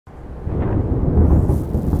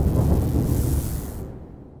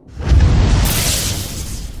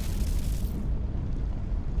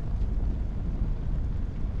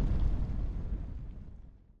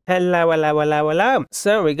Hello, hello, hello, hello.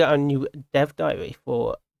 So we got a new dev diary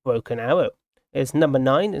for Broken Arrow. It's number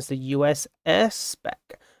 9, it's the USS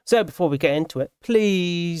spec. So before we get into it,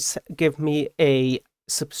 please give me a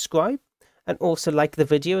subscribe and also like the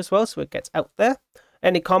video as well so it gets out there.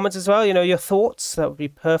 Any comments as well, your thoughts, that would be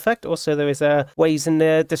perfect. Also, there is ways in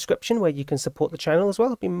the description where you can support the channel as well.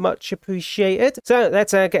 It'd be much appreciated. So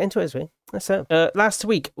let's get into it, really. So last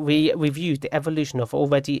week we reviewed the evolution of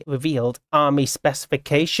already revealed army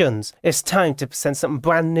specifications. It's time to present something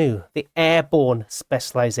brand new, the airborne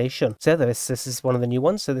specialization. So this is one of the new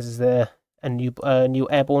ones. So this is a new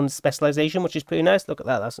airborne specialization, which is pretty nice. Look at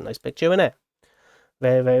that, that's a nice picture, isn't it?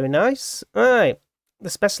 Very, very nice. All right. The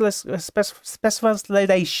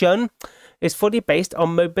specialization is fully based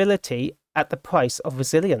on mobility at the price of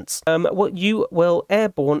resilience. What you will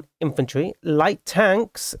airborne infantry, light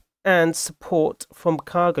tanks, and support from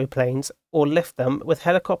cargo planes, or lift them with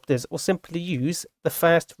helicopters, or simply use the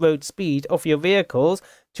fast road speed of your vehicles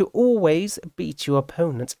to always beat your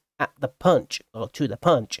opponent at the punch, or to the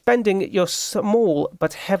punch. Spending your small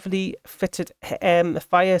but heavily fitted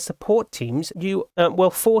fire support teams, you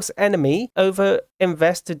will force enemy over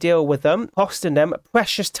invest to deal with them, costing them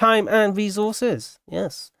precious time and resources.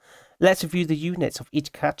 Yes. Let's review the units of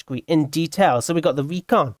each category in detail. So we got the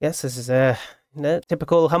recon. Yes, this is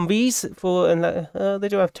typical Humvees for, and they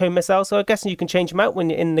do have tow missiles, so I guess you can change them out when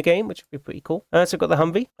you're in the game, which would be pretty cool. So we've got the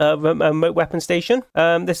Humvee, remote weapon station.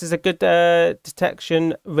 This is a good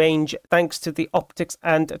detection range thanks to the optics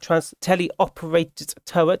and teleoperated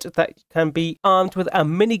turret that can be armed with a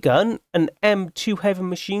minigun, an M2 heavy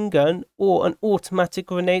machine gun, or an automatic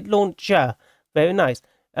grenade launcher. Very nice.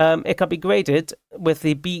 It can be graded with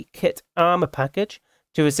the B-Kit armor package.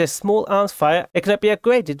 To resist small arms fire, it can be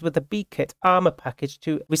upgraded with the B-Kit armor package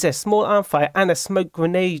to resist small arm fire and a smoke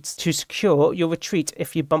grenades to secure your retreat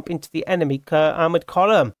if you bump into the enemy armored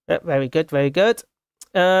column. Very good, very good.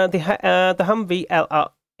 The Humvee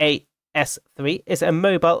LRAS-3 is a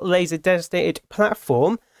mobile laser designated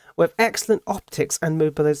platform with excellent optics and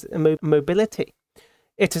mobility.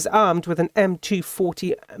 It is armed with an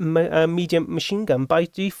M240 medium machine gun by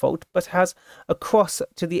default, but has a cross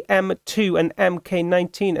to the M2 and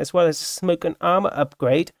MK19, as well as a smoke and armor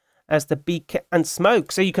upgrade as the B-Kit and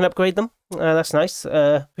smoke. So you can upgrade them. That's nice.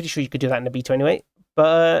 Pretty sure you could do that in the B2 anyway.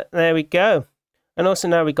 But there we go. And also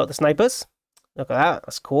now we got the snipers. Look at that.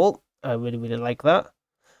 That's cool. I really, really like that.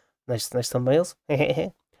 Nice thumbnails.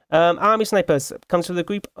 Army snipers comes with a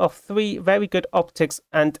group of 3 very good optics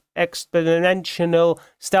and exponential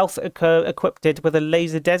stealth equipped with a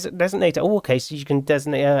laser designator. Oh, okay, so you can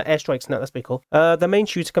designate airstrikes now. That's pretty cool. The main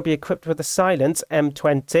shooter can be equipped with a silence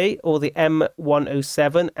M20 or the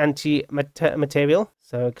M107 anti-material.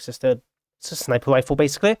 So it's just a sniper rifle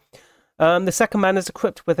basically. The second man is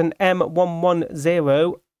equipped with an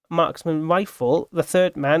M110 marksman rifle. The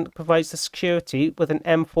third man provides the security with an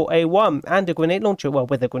M4A1 and a grenade launcher. Well,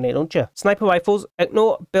 with a grenade launcher. Sniper rifles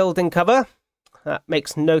ignore building cover. That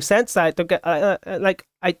makes no sense. I don't get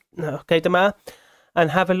okay, Damar.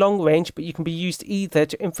 And have a long range, but you can be used either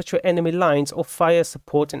to infiltrate enemy lines or fire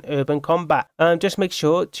support in urban combat. Just make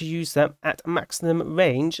sure to use them at maximum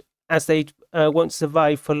range, as they won't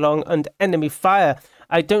survive for long under enemy fire.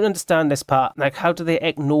 I don't understand this part. Like, how do they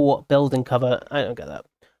ignore building cover? I don't get that.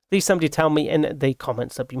 Please somebody tell me in the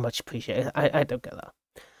comments. That'd be much appreciated. I don't get that.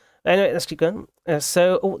 Anyway, let's keep going.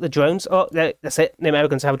 So the drones. Oh, that's it. The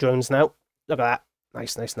Americans have drones now. Look at that.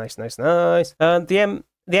 Nice. The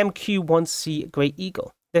MQ-1C Grey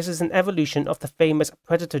Eagle. This is an evolution of the famous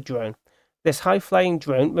Predator drone. This high-flying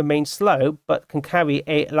drone remains slow, but can carry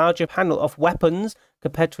a larger panel of weapons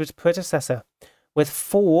compared to its predecessor, with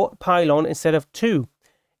 4 pylon instead of 2.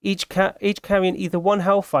 Each carrying either 1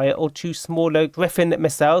 Hellfire or 2 smaller Griffin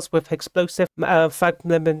missiles with explosive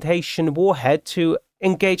fragmentation warhead to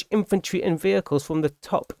engage infantry and vehicles from the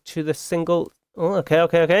top to the single. Oh,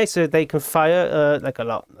 okay. So they can fire a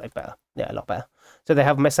lot better. Yeah, a lot better. So they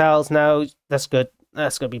have missiles now. That's good.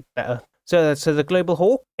 That's going to be better. So the Global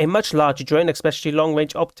Hawk, a much larger drone, especially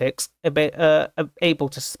long-range optics, able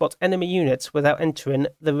to spot enemy units without entering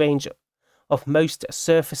the range of most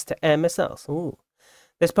surface-to-air missiles. Ooh.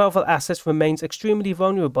 This powerful asset remains extremely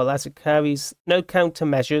vulnerable as it carries no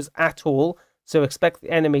countermeasures at all, so expect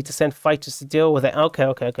the enemy to send fighters to deal with it.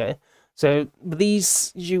 Okay. So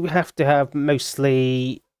these, you have to have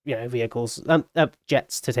mostly, vehicles,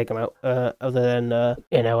 jets to take them out, other than,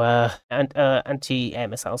 anti-air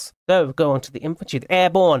missiles. So go on to the infantry, the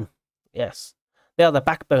airborne. Yes, they are the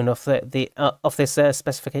backbone of this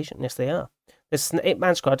specification. Yes, they are. This is an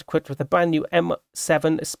 8-man squad equipped with a brand new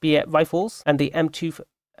M7 Spear rifles and the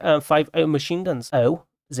M250 machine guns.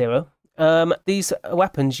 These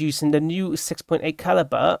weapons using the new 6.8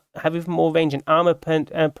 caliber have even more range and armor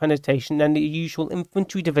penetration than the usual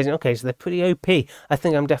infantry division. Okay, so they're pretty OP. I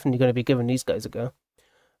think I'm definitely going to be giving these guys a go.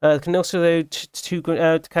 Can also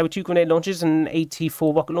carry 2 grenade launchers and an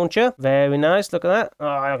AT-4 rocket launcher. Very nice. Look at that. Oh,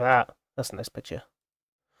 look at that. That's a nice picture.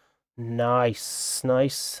 Nice,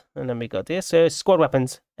 nice. And then we got this. So squad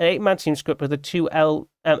weapons. An 8-man team script with a 2L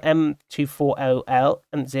M24LL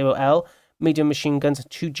and 0L medium machine guns,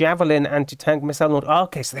 2 javelin anti-tank missile launch. Oh,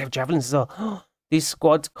 okay, so they have javelins as well. These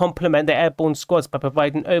squads complement their airborne squads by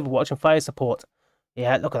providing overwatch and fire support.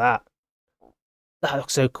 Yeah, look at that. That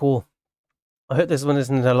looks so cool. I hope this one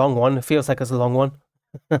isn't a long one. It feels like it's a long one.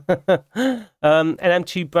 And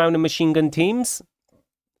M2 Brown and machine gun teams.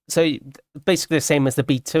 So basically the same as the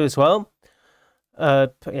B2 as well.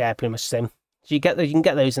 Yeah, pretty much the same. So you can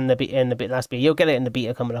get those in the last beta. You'll get it in the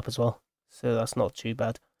beta coming up as well. So that's not too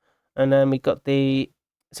bad. And then we got the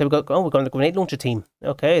we've got the grenade launcher team.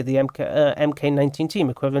 Okay, the MK19 team,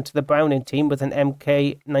 equivalent to the Browning team with an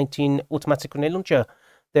MK19 automatic grenade launcher.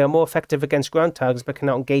 They are more effective against ground targets, but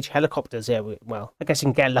cannot engage helicopters. Yeah, well, I guess you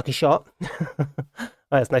can get a lucky shot.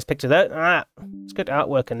 That's a nice picture there. It's good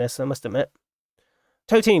artwork in this, I must admit.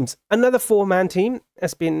 TOW teams. Another 4-man team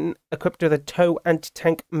has been equipped with a TOW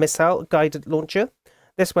anti-tank missile guided launcher.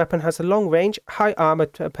 This weapon has a long range, high armor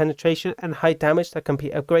penetration, and high damage that can be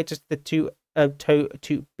upgraded to the TOW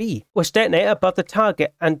 2B, which detonate above the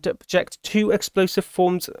target and project 2 explosive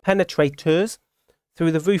forms penetrators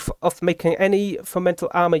through the roof, of making any fundamental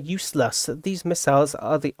armor useless. These missiles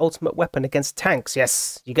are the ultimate weapon against tanks.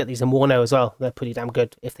 Yes, you get these in Warno as well. They're pretty damn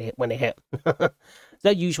good when they hit.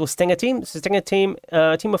 The usual Stinger team. It's a Stinger team,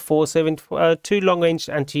 team of 4, serving 2 long-range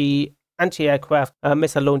anti-aircraft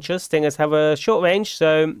missile launchers. Stingers have a short range,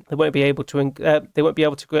 so they won't be able to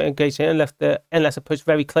engage it unless approached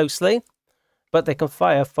very closely. But they can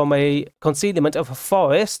fire from a concealment of a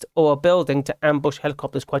forest or a building to ambush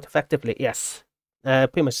helicopters quite effectively. Yes.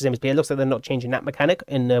 Pretty much the same as B. It looks like they're not changing that mechanic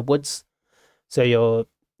in the woods. So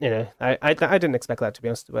I didn't expect that, to be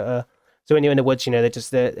honest. But so when you're in the woods,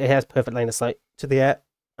 it has perfect line of sight to the air,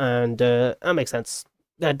 and that makes sense.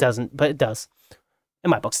 That doesn't, but it does.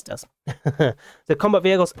 In my box, it does. The combat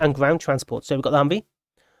vehicles and ground transport. So we've got the Humvee,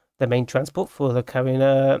 the main transport for the carrying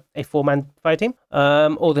a 4-man fire team.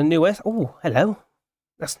 Or the newest. Oh, hello,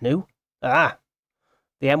 that's new. The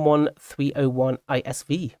M1301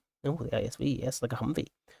 ISV. Oh, the ISV, yes, like a Humvee.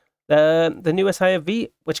 The newest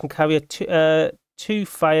ISV, which can carry 2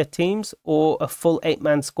 fire teams or a full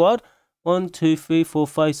 8-man squad. 1, 2, 3, 4,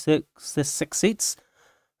 5, 6. There's 6 seats.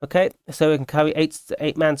 Okay, so it can carry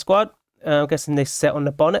 8-man squad. I'm guessing they sit on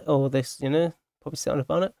the bonnet, or this, probably sit on the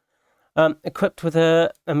bonnet. Equipped with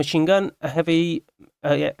a machine gun, a heavy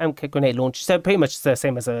MK grenade launcher. So pretty much the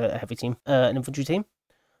same as a heavy team, an infantry team.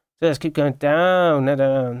 So let's keep going down.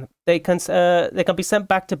 They can be sent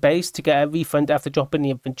back to base to get a refund after dropping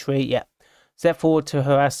the infantry. Yeah, set forward to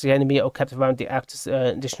harass the enemy or kept around the active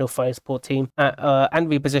additional fire support team, and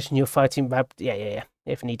reposition your fire team. Yeah,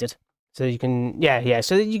 if needed. So you can,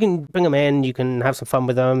 so you can bring them in. You can have some fun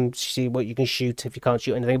with them. See what you can shoot. If you can't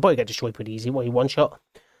shoot anything, but you get destroyed pretty easy. You one shot.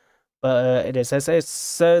 But it is.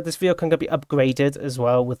 So this vehicle can be upgraded as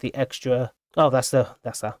well with the extra. Oh, that's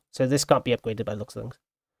that. So this can't be upgraded by looks of things.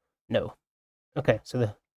 No. Okay,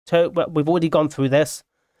 so we've already gone through this,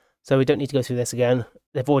 so we don't need to go through this again.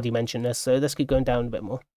 They've already mentioned this, so let's keep going down a bit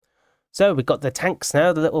more. So we've got the tanks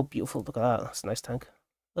now, the little beautiful, look at that, that's a nice tank.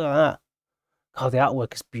 Look at that. Oh, the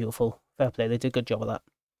artwork is beautiful. Fair play, they did a good job of that.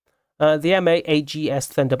 The MA AGS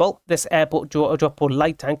Thunderbolt. This airport drop or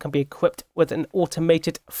light tank can be equipped with an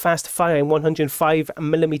automated fast-firing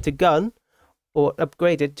 105mm gun, or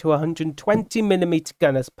upgraded to a 120mm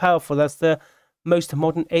gun. As powerful as the most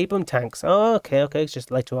modern AIRBORN tanks. Oh, okay, it's just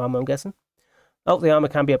lighter armor, I'm guessing. Oh, the armor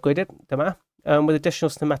can be upgraded, don't matter. With additional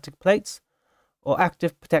pneumatic plates or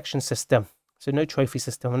active protection system. So no trophy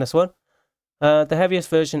system on this one. The heaviest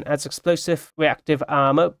version adds explosive reactive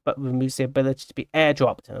armor, but removes the ability to be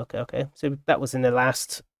airdropped. Okay. So that was in the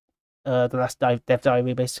last dev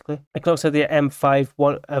diary, basically. I can also the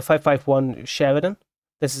M551 Sheridan.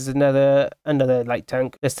 This is another light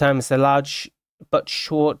tank. This time it's a large but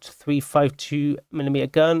short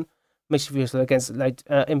 352mm gun, makes it useful against light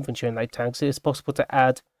infantry and light tanks. It is possible to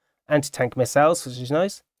add anti-tank missiles, which is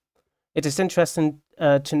nice. It is interesting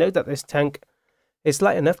to note that this tank is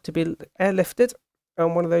light enough to be airlifted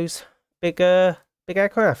on one of those big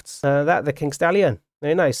aircrafts. The King Stallion,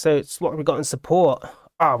 very nice. So it's what we got in support.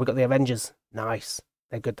 We got the Avengers. Nice,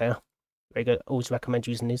 they're good there, very good. Always recommend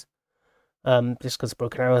using these. Just because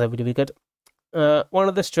broken arrow, they're really good. One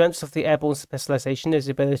of the strengths of the airborne specialization is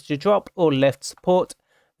the ability to drop or lift support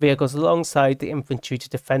vehicles alongside the infantry to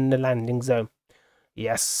defend the landing zone.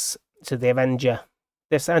 Yes, to the Avenger.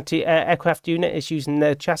 This anti-aircraft unit is using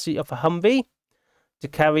the chassis of a Humvee to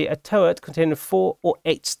carry a turret containing 4 or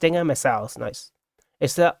 8 Stinger missiles. Nice.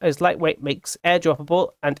 It's lightweight, makes air-droppable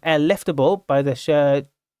and airliftable by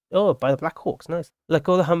the Black Hawks. Nice. Like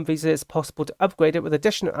all the Humvees, it's possible to upgrade it with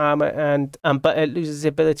additional armor, but it loses the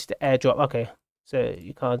ability to airdrop. Okay, so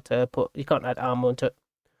you can't add armor onto it.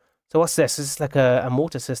 So what's this? This is like a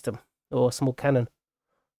mortar system or a small cannon.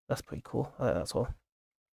 That's pretty cool. I like that as well.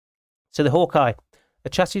 So the Hawkeye. The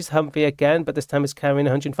chassis is Humvee again, but this time it's carrying a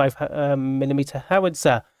 105mm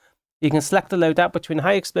howitzer. You can select the loadout between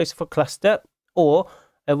high explosive for cluster or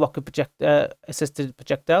a rocket assisted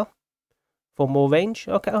projectile for more range.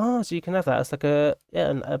 Okay, so you can have that. It's like a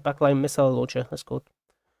backline missile launcher. That's cool.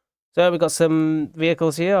 So we've got some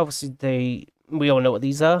vehicles here. Obviously, we all know what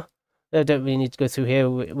these are. I don't really need to go through here.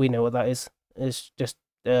 We know what that is. It's just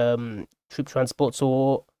troop transports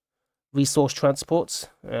or resource transports.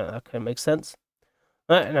 Yeah, that kind of makes sense.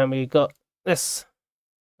 Right, and then we got this.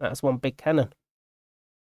 That's one big cannon.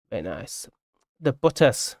 Very nice. The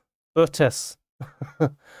Brutus. This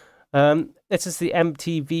is the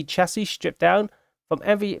MTV chassis stripped down from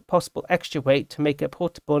every possible extra weight to make it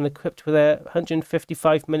portable and equipped with a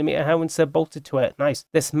 155mm howitzer bolted to it. Nice.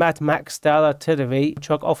 This Mad Max style artillery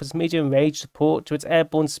truck offers medium range support to its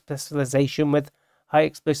airborne specialization with high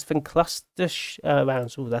explosive and cluster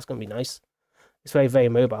rounds. Ooh, that's going to be nice. It's very, very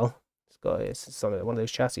mobile. It's on one of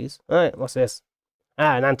those chassis. Alright, what's this?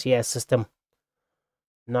 An anti-air system.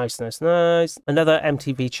 Nice. Another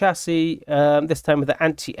MTV chassis, this time with the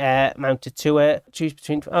anti-air mounted to it. Choose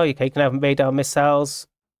between, you can have radar missiles,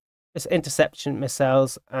 it's interception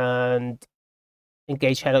missiles, and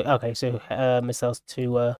engage missiles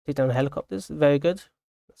to take down helicopters. Very good.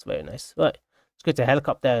 That's very nice. Right, let's go to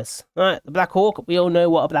helicopters. Alright, the Black Hawk. We all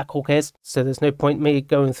know what a Black Hawk is, so there's no point me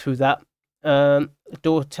going through that. The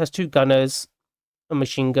door has 2 gunners, and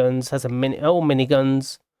machine guns, has mini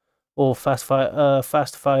guns, or fast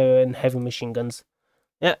fire and heavy machine guns.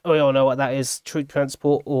 Yeah, we all know what that is. Troop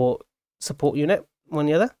transport or support unit, one or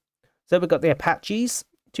the other. So we've got the Apaches,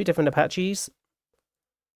 2 different Apaches.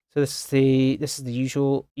 So this is the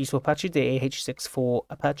usual Apache, the AH-64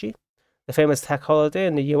 Apache. The famous TAC Holiday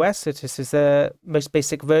in the US. So this is the most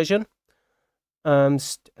basic version.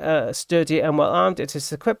 Sturdy and well armed. It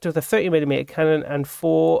is equipped with a 30mm cannon and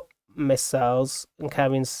 4 missiles, and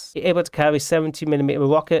able to carry 70mm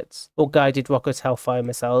rockets or guided rockets, Hellfire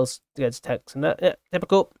missiles against tanks and that. Yeah,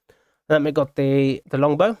 typical. And then we got the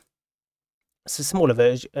longbow. It's a smaller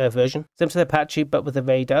version, similar to the Apache but with a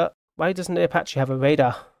radar. Why doesn't the Apache have a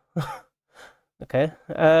radar? Okay,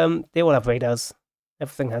 they all have radars.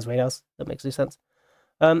 Everything has radars. That makes no sense.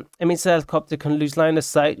 It means the helicopter can lose line of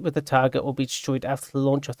sight with the target or be destroyed after the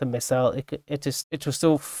launch of the missile. It will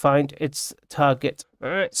still find its target.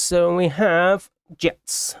 Alright, so we have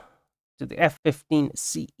jets. So the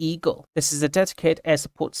F-15C Eagle. This is a dedicated air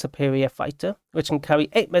support superior fighter, which can carry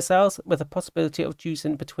 8 missiles with the possibility of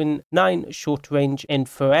choosing between 9 short-range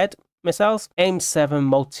infrared missiles, AIM-7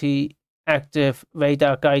 multi-active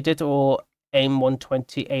radar guided or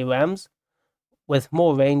AIM-120 ARAMs, with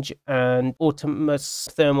more range and autonomous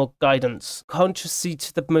thermal guidance. Contrary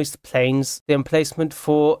to the most planes, the emplacement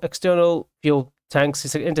for external fuel tanks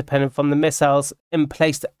is independent from the missiles in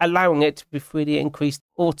place, allowing it to be freely increased,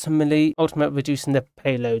 ultimately reducing the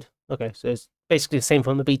payload. Okay, so it's basically the same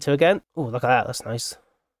from the beta again. Oh, look at that, that's nice.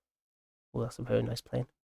 Oh, that's a very nice plane.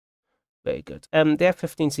 Very good. The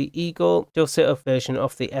F-15C Eagle, still sort of version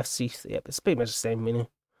of the FC. Yep, it's pretty much the same, meaning.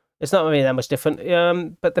 It's not really that much different,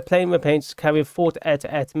 but the plane remains carrying 4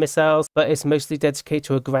 air-to-air missiles, but it's mostly dedicated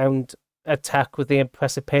to a ground attack with the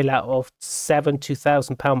impressive payload of 7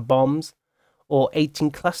 2,000-pound bombs or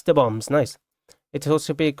 18 cluster bombs. Nice. It will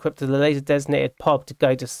also be equipped with a laser-designated pod to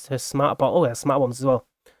guide us to smart bomb. Oh, yeah, smart bombs as well.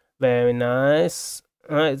 Very nice.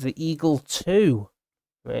 All right, the Eagle 2.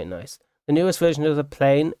 Very nice. The newest version of the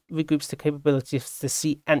plane regroups the capability of the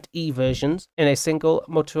C and E versions in a single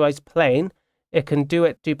motorized plane. It can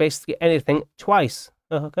do basically anything twice.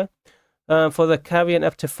 Oh, okay. For the carrying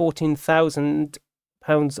up to 14,000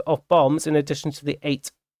 pounds of bombs, in addition to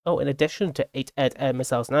 8 air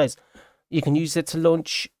missiles. Nice. You can use it to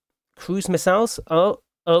launch cruise missiles. Oh,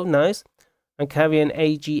 nice. And carry an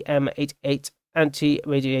AGM-88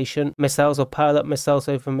 anti-radiation missiles or pile-up missiles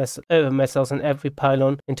over missiles on every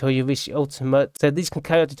pylon until you reach the ultimate. So these can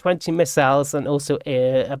carry up to 20 missiles and also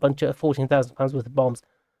a bunch of 14,000 pounds worth of bombs.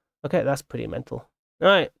 Okay, that's pretty mental.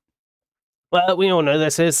 Alright. Well, we all know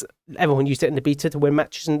this is. Everyone used it in the beta to win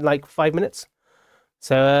matches in like 5 minutes.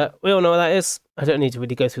 So, we all know what that is. I don't need to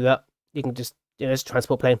really go through that. You can just it's a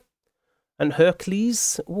transport plane. And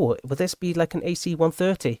Hercules, oh, will this be like an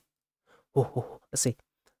AC-130? Oh, let's see.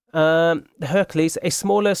 The Hercules, a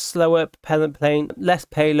smaller, slower propellant plane, less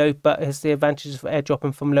payload, but has the advantages of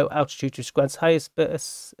airdropping from low altitude, which grants highest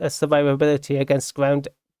survivability against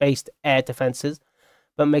ground-based air defenses,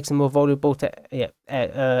 but makes them more vulnerable to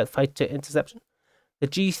fighter interception. The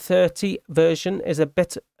G30 version is a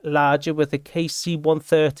bit larger with a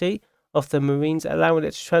KC-130 of the Marines, allowing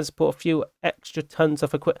it to transport a few extra tons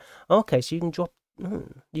of equipment. Okay, so you can drop.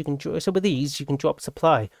 So with these, you can drop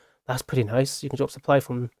supply. That's pretty nice. You can drop supply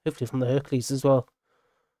hopefully from the Hercules as well.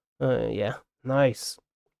 Yeah, nice.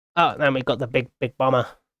 Oh, then we got the big bomber,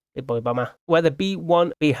 big boy bomber. Where the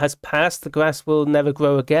B-1B has passed, the grass will never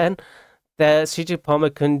grow again. The strategic bomber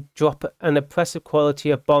can drop an impressive quality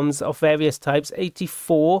of bombs of various types,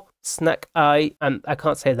 84 snack eye, and I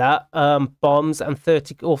can't say that, bombs, and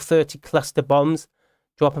 30 cluster bombs,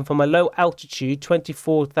 dropping from a low altitude,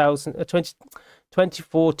 24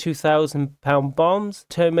 2,000-pound bombs,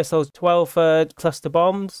 turret missiles, 12 cluster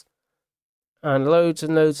bombs, and loads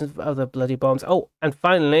and loads of other bloody bombs. Oh, and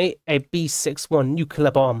finally, a B-61 nuclear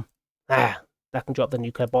bomb. That can drop the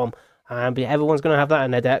nuclear bomb, and everyone's going to have that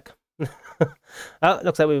in their deck. Oh,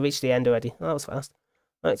 looks like we reached the end already. Oh, that was fast.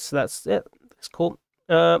 Right, so that's it. That's cool.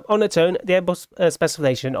 On its own, the AIRBORN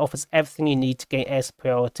specialization offers everything you need to gain air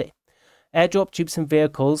superiority. Airdrop troops and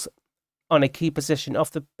vehicles on a key position off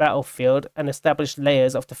the battlefield and establish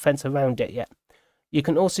layers of defense around it. Yeah. You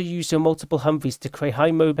can also use your multiple Humvees to create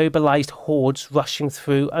high mobilized hordes rushing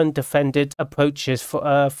through undefended approaches,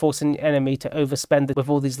 forcing the enemy to overspend with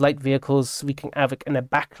all these light vehicles wreaking havoc in their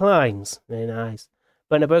back lines. Very nice.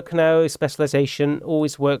 But a broken arrow specialization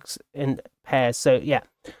always works in pairs. So yeah,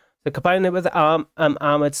 so combine it with the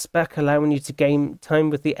armored spec, allowing you to gain time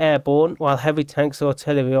with the airborne, while heavy tanks or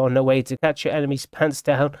artillery are on their way to catch your enemy's pants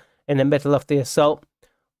down in the middle of the assault,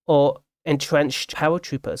 or entrenched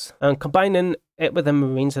paratroopers. And combining it with the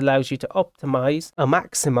Marines allows you to optimize or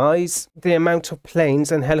maximize the amount of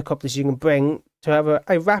planes and helicopters you can bring to have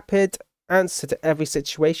a rapid answer to every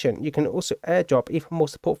situation. You can also airdrop even more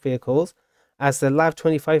support vehicles, as the LAV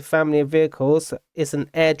 25 family of vehicles is an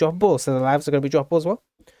airdroppable, so the LAVs are going to be droppable as well.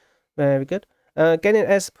 Very good. Gaining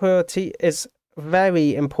air superiority is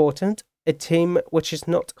very important. A team which has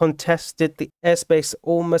not contested the airspace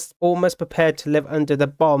almost prepared to live under the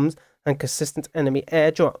bombs and consistent enemy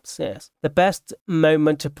airdrops. Yes. The best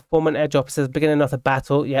moment to perform an airdrop is at the beginning of the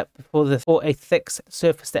battle, before a thick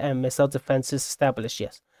surface-to-air missile defense is established,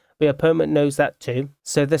 yes. But your opponent knows that too.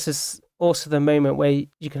 So this is also the moment where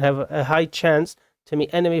you can have a high chance to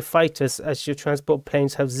meet enemy fighters, as your transport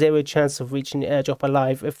planes have zero chance of reaching the airdrop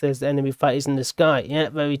alive if there's enemy fighters in the sky. Yeah,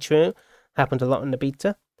 very true. Happened a lot in the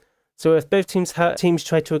beta. So if both teams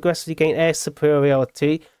try to aggressively gain air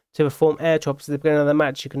superiority to perform airdrops at the beginning of the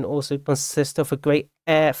match, you can also consist of a great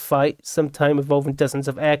air fight, sometime involving dozens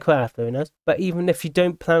of aircraft. Very nice. But even if you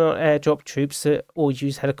don't plan on airdrop troops or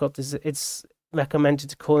use helicopters, it's recommended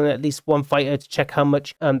to call in at least one fighter to check how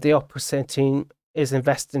much the opposite team is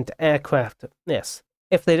invested into aircraft. Yes.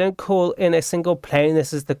 If they don't call in a single plane,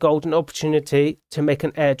 this is the golden opportunity to make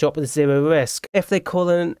an airdrop with zero risk. If they call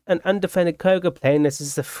in an undefended cargo plane, this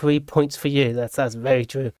is the 3 points for you. That's very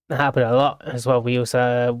true. That happened a lot as well. We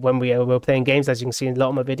also, when we were playing games, as you can see in a lot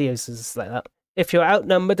of my videos, it's like that. If you're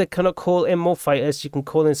outnumbered and cannot call in more fighters, you can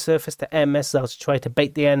call in surface-to-air missiles to try to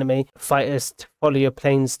bait the enemy fighters to follow your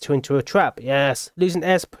planes into a trap. Yes, losing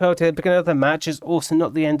air superiority at the beginning of the match is also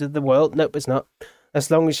not the end of the world. Nope, it's not. As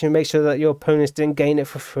long as you make sure that your opponents didn't gain it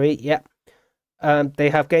for free. Yep. They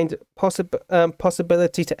have gained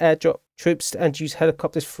possibility to airdrop troops and use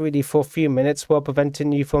helicopters freely for a few minutes while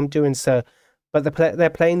preventing you from doing so. But their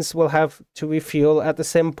planes will have to refuel at the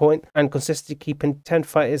same point, and consistently keeping 10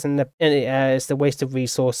 fighters in the air is the waste of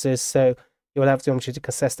resources. So you'll have the opportunity to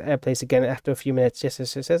contest the airplanes again after a few minutes. Yes.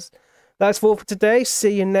 That's all for today.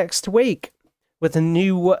 See you next week with a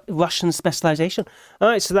new Russian specialization. All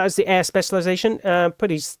right, so that's the air specialization.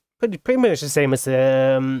 Pretty much the same as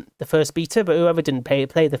the first beta, but whoever didn't play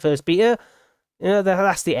the first beta,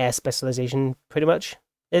 that's the air specialization pretty much.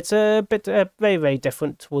 It's a bit very, very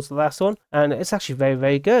different towards the last one, and it's actually very,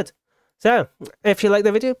 very good. So, if you like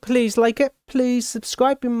the video, please like it. Please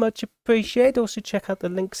subscribe, be much appreciated. Also, check out the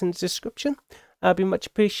links in the description. Be much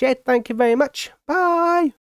appreciated. Thank you very much. Bye.